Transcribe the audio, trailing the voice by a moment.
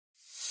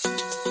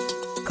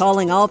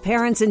Calling all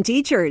parents and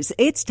teachers,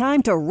 it's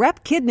time to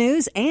rep Kid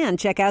News and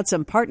check out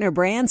some partner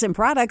brands and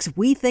products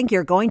we think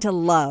you're going to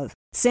love.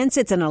 Since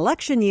it's an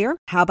election year,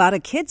 how about a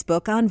kid's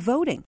book on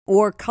voting?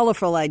 Or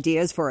colorful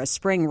ideas for a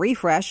spring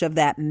refresh of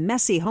that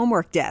messy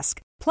homework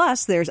desk?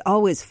 Plus, there's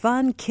always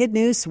fun Kid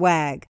News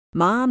swag.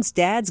 Moms,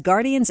 dads,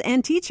 guardians,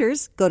 and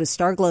teachers, go to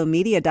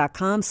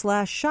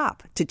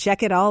starglowmedia.com/shop to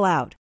check it all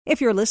out. If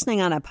you're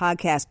listening on a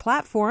podcast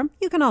platform,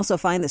 you can also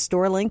find the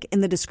store link in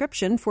the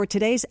description for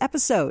today's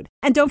episode.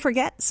 And don't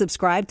forget,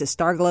 subscribe to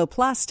Starglow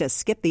Plus to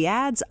skip the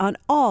ads on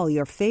all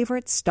your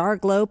favorite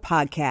Starglow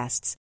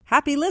podcasts.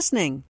 Happy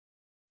listening!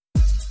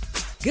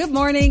 Good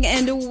morning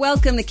and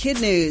welcome to Kid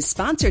News,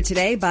 sponsored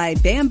today by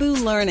Bamboo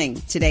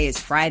Learning. Today is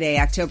Friday,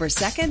 October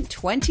 2nd,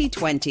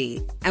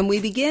 2020. And we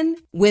begin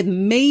with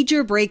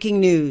major breaking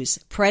news.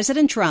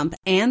 President Trump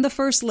and the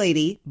First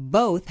Lady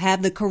both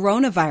have the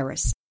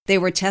coronavirus. They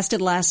were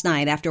tested last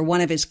night after one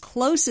of his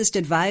closest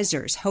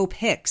advisors, Hope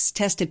Hicks,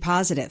 tested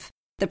positive.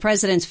 The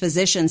president's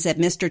physician said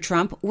Mr.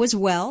 Trump was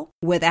well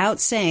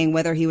without saying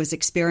whether he was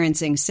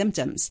experiencing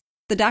symptoms.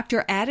 The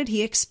doctor added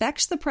he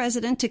expects the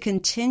president to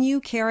continue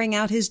carrying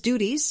out his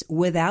duties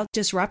without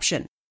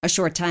disruption. A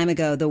short time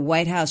ago, the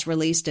White House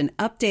released an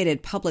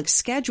updated public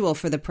schedule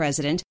for the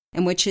president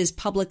in which his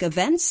public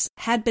events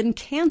had been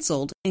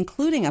canceled,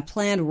 including a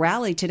planned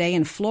rally today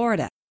in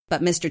Florida.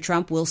 But Mr.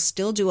 Trump will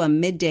still do a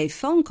midday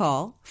phone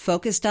call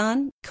focused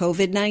on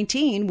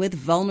COVID-19 with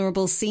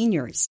vulnerable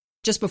seniors.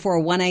 Just before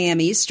 1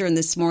 a.m. Eastern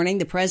this morning,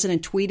 the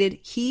president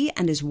tweeted he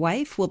and his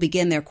wife will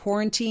begin their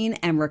quarantine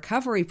and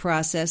recovery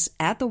process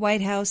at the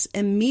White House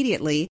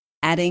immediately,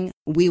 adding,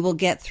 "We will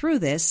get through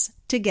this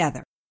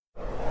together."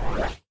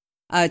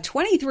 A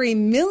 $23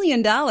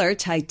 million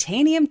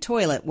titanium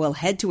toilet will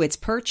head to its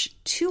perch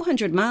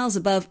 200 miles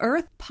above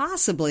Earth,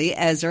 possibly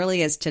as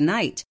early as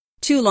tonight.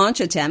 2 launch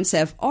attempts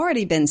have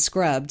already been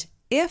scrubbed.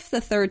 If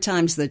the third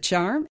time's the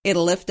charm,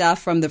 it'll lift off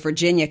from the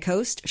Virginia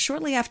coast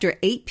shortly after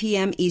 8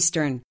 p.m.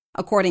 Eastern.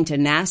 According to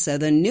NASA,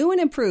 the new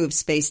and improved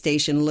space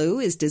station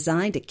Lou is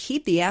designed to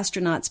keep the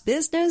astronauts'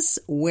 business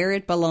where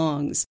it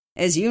belongs.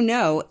 As you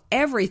know,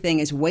 everything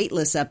is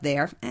weightless up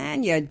there,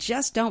 and you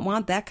just don't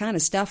want that kind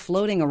of stuff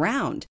floating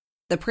around.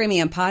 The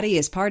premium potty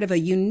is part of a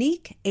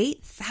unique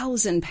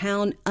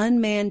 8,000-pound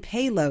unmanned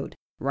payload.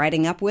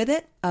 Riding up with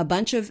it, a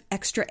bunch of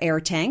extra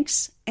air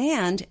tanks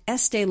and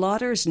Estee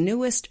Lauder's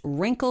newest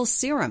wrinkle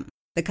serum.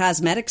 The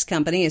cosmetics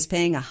company is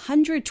paying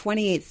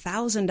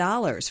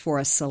 $128,000 for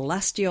a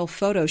celestial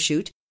photo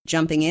shoot,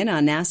 jumping in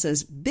on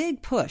NASA's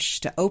big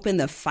push to open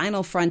the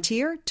final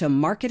frontier to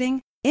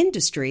marketing,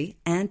 industry,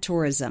 and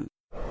tourism.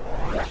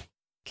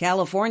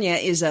 California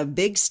is a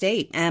big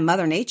state, and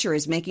Mother Nature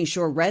is making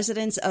sure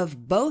residents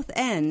of both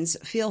ends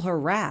feel her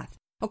wrath.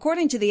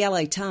 According to the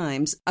LA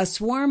Times, a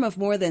swarm of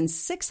more than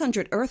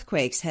 600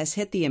 earthquakes has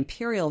hit the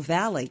Imperial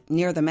Valley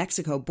near the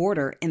Mexico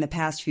border in the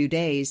past few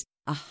days,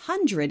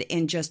 100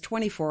 in just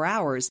 24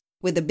 hours,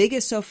 with the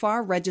biggest so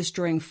far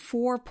registering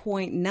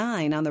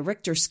 4.9 on the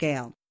Richter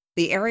scale.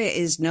 The area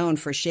is known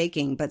for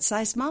shaking, but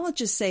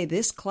seismologists say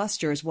this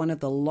cluster is one of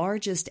the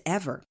largest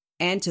ever.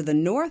 And to the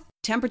north,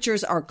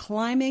 temperatures are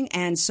climbing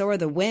and so are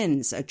the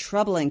winds, a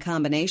troubling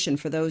combination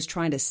for those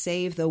trying to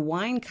save the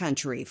wine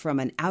country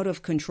from an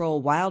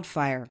out-of-control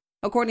wildfire.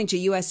 According to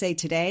USA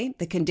Today,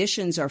 the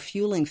conditions are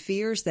fueling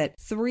fears that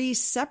 3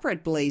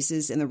 separate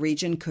blazes in the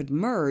region could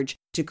merge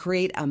to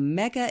create a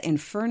mega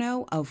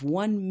inferno of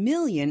 1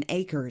 million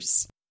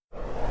acres.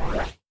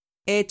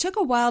 It took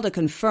a while to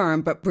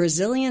confirm, but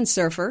Brazilian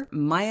surfer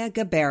Maya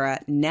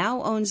Gabeira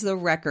now owns the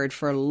record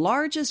for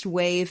largest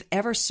wave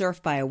ever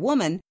surfed by a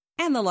woman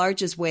and the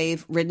largest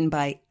wave ridden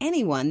by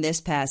anyone this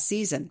past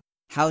season.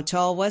 How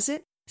tall was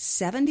it?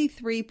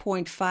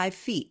 73.5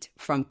 feet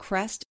from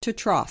crest to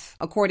trough,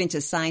 according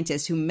to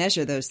scientists who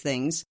measure those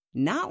things,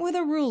 not with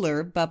a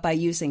ruler, but by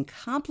using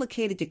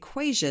complicated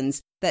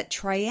equations that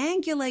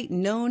triangulate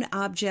known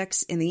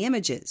objects in the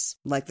images,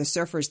 like the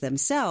surfers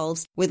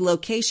themselves, with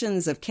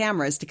locations of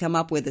cameras to come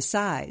up with the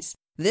size.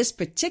 This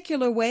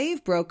particular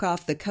wave broke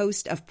off the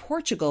coast of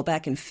Portugal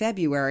back in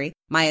February.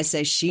 Maya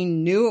says she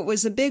knew it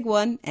was a big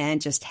one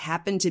and just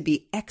happened to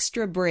be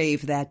extra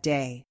brave that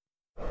day.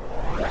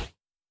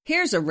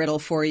 Here's a riddle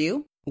for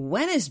you.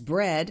 When is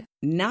bread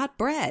not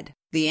bread?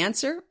 The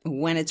answer,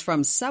 when it's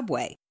from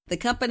Subway. The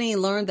company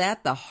learned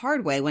that the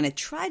hard way when it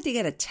tried to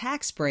get a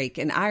tax break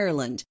in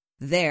Ireland.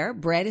 There,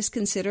 bread is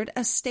considered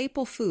a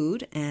staple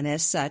food and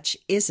as such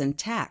isn't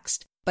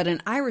taxed. But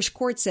an Irish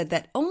court said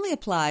that only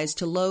applies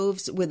to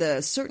loaves with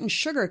a certain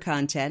sugar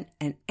content,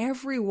 and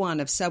every one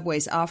of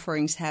Subway's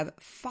offerings have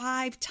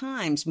 5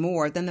 times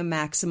more than the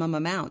maximum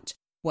amount.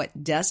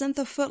 What doesn't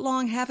the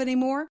Footlong have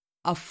anymore?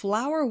 A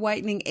flour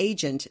whitening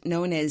agent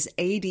known as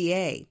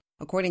ADA.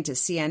 According to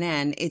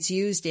CNN, it's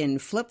used in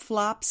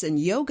flip-flops and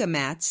yoga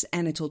mats,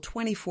 and until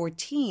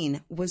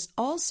 2014 was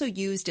also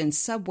used in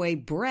Subway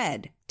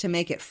bread to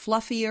make it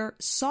fluffier,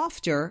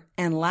 softer,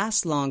 and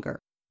last longer.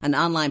 An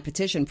online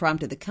petition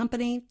prompted the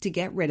company to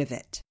get rid of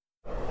it.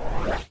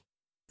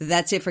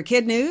 That's it for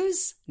Kid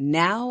News.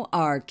 Now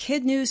our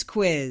Kid News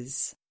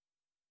quiz.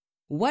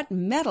 What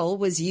metal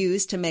was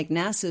used to make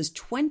NASA's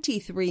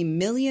 $23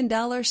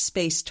 million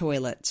space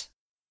toilet?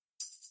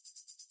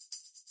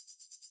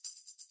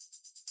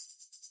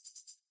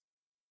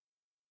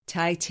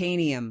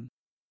 Titanium.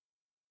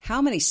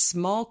 How many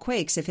small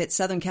quakes have hit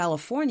Southern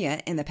California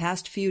in the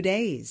past few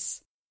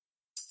days?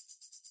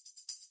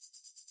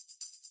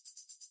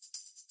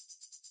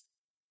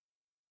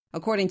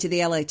 According to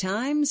the LA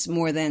Times,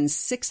 more than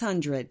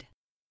 600.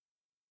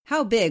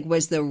 How big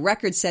was the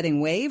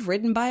record-setting wave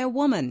ridden by a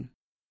woman?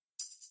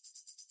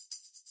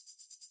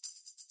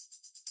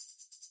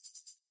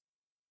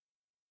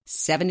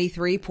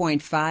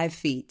 "73.5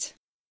 feet.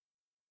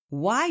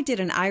 Why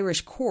did an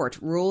Irish court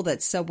rule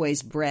that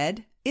Subway's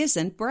bread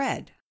isn't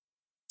bread?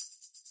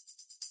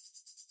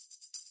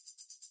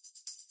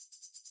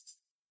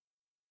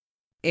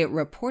 It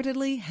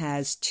reportedly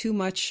has too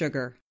much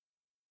sugar.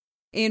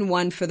 In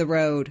One for the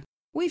Road,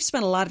 we've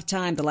spent a lot of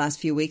time the last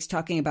few weeks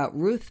talking about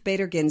Ruth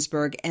Bader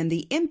Ginsburg and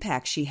the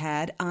impact she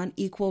had on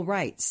equal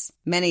rights.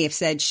 Many have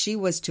said she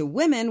was to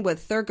women what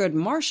Thurgood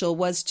Marshall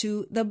was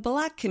to the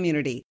black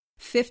community.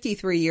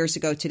 53 years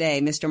ago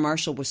today, Mr.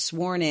 Marshall was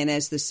sworn in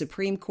as the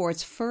Supreme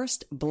Court's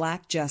first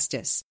black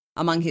justice.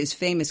 Among his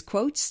famous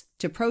quotes,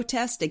 "To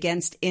protest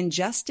against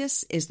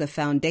injustice is the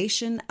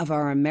foundation of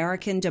our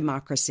American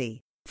democracy."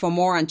 For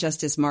more on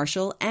Justice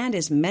Marshall and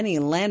his many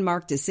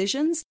landmark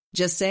decisions,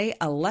 just say,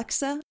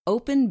 "Alexa,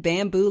 open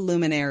Bamboo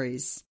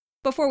Luminaries."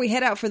 Before we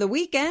head out for the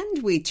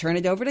weekend, we turn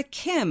it over to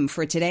Kim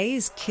for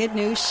today's Kid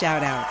News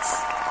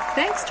shoutouts.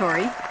 Thanks,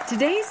 Tori.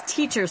 Today's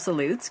teacher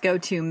salutes go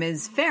to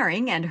Ms.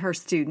 Faring and her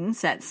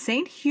students at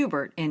St.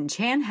 Hubert in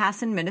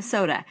Chanhassen,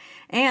 Minnesota,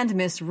 and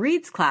Miss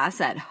Reed's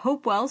class at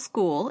Hopewell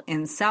School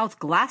in South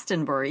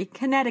Glastonbury,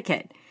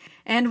 Connecticut.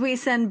 And we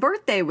send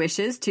birthday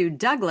wishes to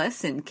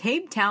Douglas in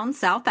Cape Town,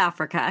 South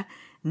Africa,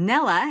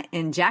 Nella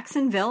in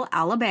Jacksonville,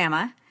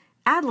 Alabama,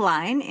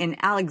 Adeline in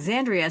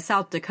Alexandria,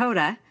 South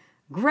Dakota,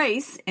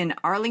 Grace in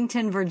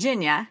Arlington,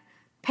 Virginia,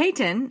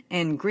 Peyton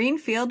in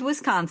Greenfield,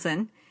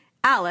 Wisconsin,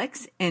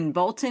 Alex in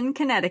Bolton,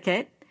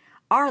 Connecticut,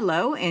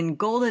 Arlo in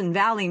Golden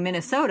Valley,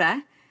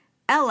 Minnesota,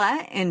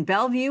 Ella in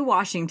Bellevue,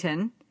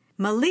 Washington,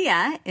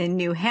 Malia in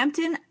New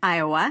Hampton,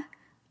 Iowa,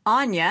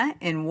 Anya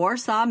in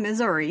Warsaw,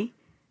 Missouri,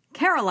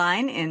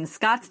 Caroline in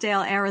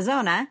Scottsdale,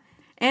 Arizona,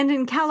 and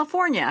in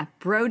California,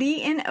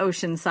 Brody in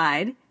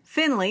Oceanside,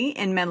 Finley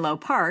in Menlo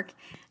Park,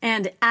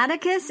 and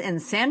Atticus in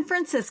San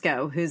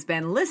Francisco, who's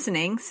been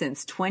listening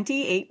since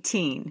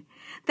 2018.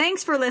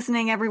 Thanks for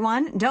listening,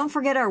 everyone. Don't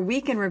forget our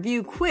Week in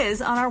Review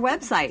quiz on our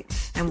website.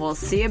 And we'll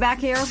see you back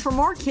here for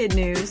more Kid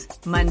News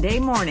Monday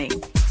morning.